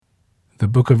The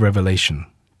Book of Revelation,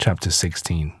 chapter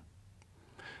 16.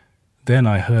 Then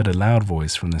I heard a loud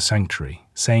voice from the sanctuary,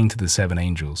 saying to the seven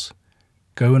angels,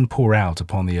 "Go and pour out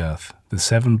upon the earth the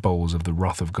 7 bowls of the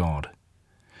wrath of God."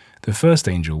 The first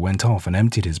angel went off and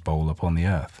emptied his bowl upon the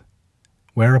earth,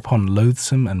 whereupon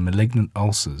loathsome and malignant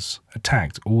ulcers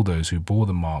attacked all those who bore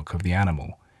the mark of the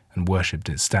animal and worshipped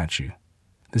its statue.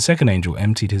 The second angel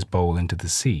emptied his bowl into the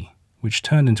sea, which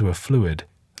turned into a fluid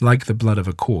like the blood of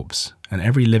a corpse, and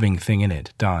every living thing in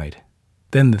it died.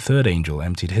 Then the third angel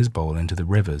emptied his bowl into the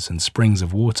rivers and springs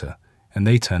of water, and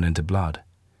they turned into blood.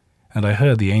 And I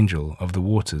heard the angel of the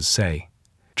waters say,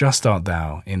 "Just art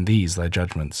thou in these thy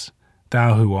judgments,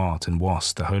 thou who art and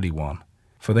wast the Holy One,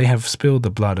 for they have spilled the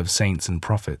blood of saints and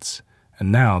prophets,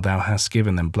 and now thou hast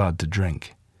given them blood to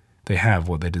drink. They have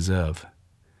what they deserve."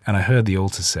 And I heard the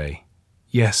altar say,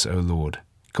 "Yes, O Lord,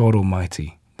 God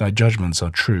Almighty, thy judgments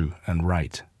are true and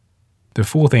right." The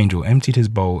fourth angel emptied his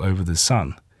bowl over the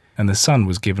sun, and the sun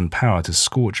was given power to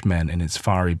scorch men in its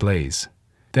fiery blaze.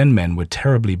 Then men were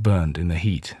terribly burned in the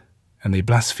heat, and they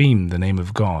blasphemed the name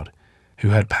of God, who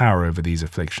had power over these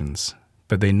afflictions,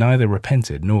 but they neither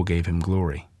repented nor gave him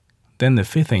glory. Then the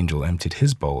fifth angel emptied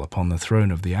his bowl upon the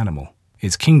throne of the animal.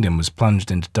 Its kingdom was plunged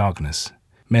into darkness.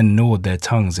 Men gnawed their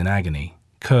tongues in agony,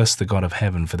 cursed the God of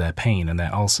heaven for their pain and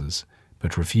their ulcers,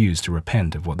 but refused to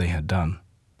repent of what they had done.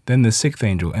 Then the sixth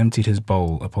angel emptied his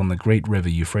bowl upon the great river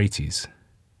Euphrates.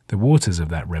 The waters of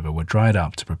that river were dried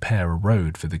up to prepare a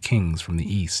road for the kings from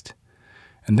the east.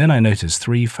 And then I noticed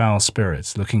 3 foul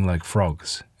spirits looking like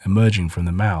frogs, emerging from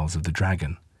the mouths of the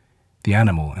dragon, the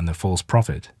animal and the false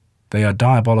prophet. They are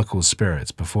diabolical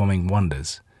spirits performing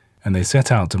wonders, and they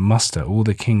set out to muster all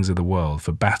the kings of the world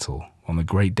for battle on the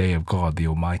great day of God the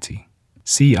Almighty.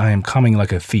 "See, I am coming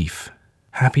like a thief.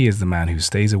 Happy is the man who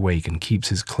stays awake and keeps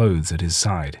his clothes at his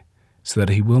side, so that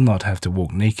he will not have to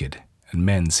walk naked, and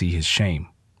men see his shame."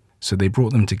 So they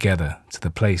brought them together to the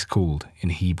place called, in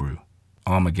Hebrew,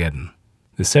 Armageddon.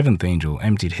 The seventh angel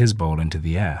emptied his bowl into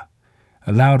the air.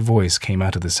 A loud voice came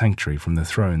out of the sanctuary from the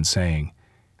throne, saying,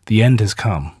 "The end has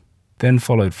come." Then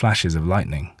followed flashes of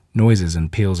lightning, noises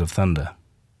and peals of thunder.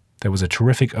 There was a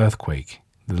terrific earthquake,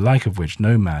 the like of which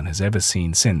no man has ever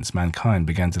seen since mankind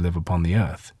began to live upon the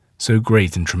earth. So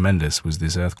great and tremendous was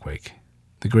this earthquake.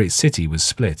 The great city was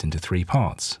split into 3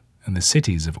 parts, and the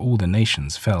cities of all the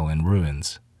nations fell in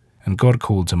ruins. And God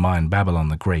called to mind Babylon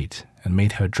the Great, and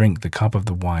made her drink the cup of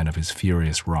the wine of his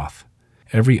furious wrath.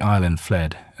 Every island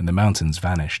fled, and the mountains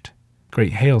vanished.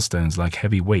 Great hailstones like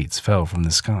heavy weights fell from the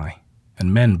sky,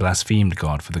 and men blasphemed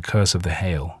God for the curse of the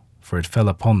hail, for it fell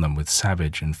upon them with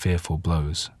savage and fearful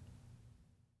blows.